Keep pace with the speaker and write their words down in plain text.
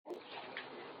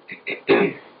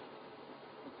Yeah.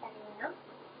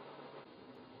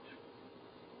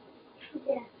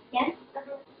 Yes?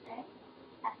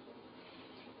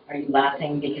 Are you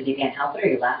laughing because you can't help it, or are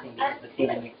you laughing because the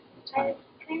feeling is funny?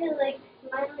 I'm kind of like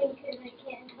smiling because I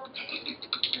can't help it.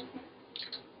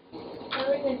 I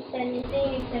wouldn't have said anything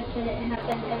except that it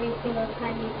happened every single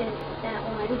time you did that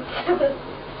one.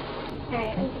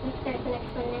 Alright, I'm going to start the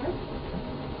next one now.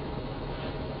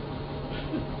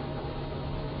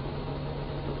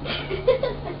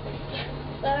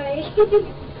 Sorry.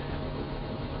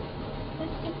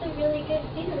 That's just a really good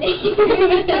feeling.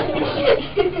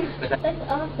 That's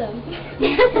awesome.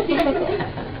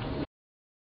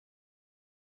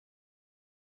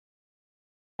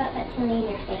 That's really in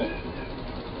your face.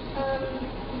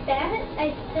 That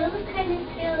I still kind of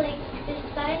feel like this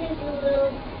side is a little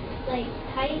like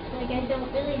tight, like I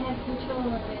don't really have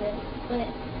control over this. But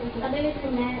other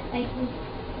than that, I can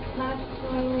talk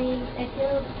normally. I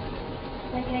feel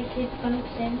like I could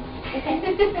function. Okay.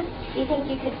 Do you think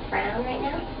you could frown right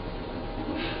now?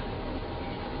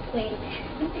 Wait.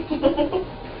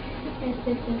 I have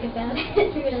to think about it.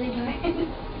 It's really hard.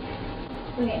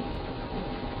 Okay.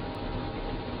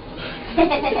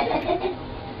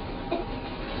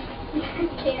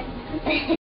 Can't.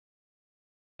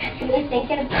 Can you think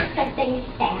of something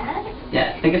sad? Yeah,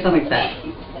 think of something sad.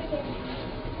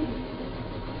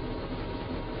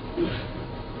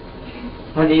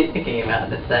 What are you thinking about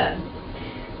that's sad?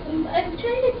 I'm trying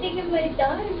to think of my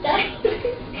daughter dying,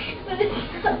 but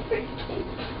it's not working.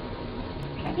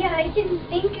 Yeah, I can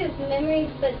think of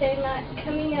memories, but they're not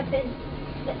coming up as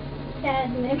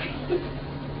sad memories.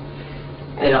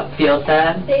 They don't feel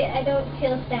sad? I don't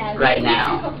feel sad Right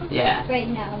now, yeah. Right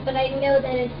now, but I know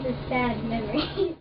that it's a sad memory.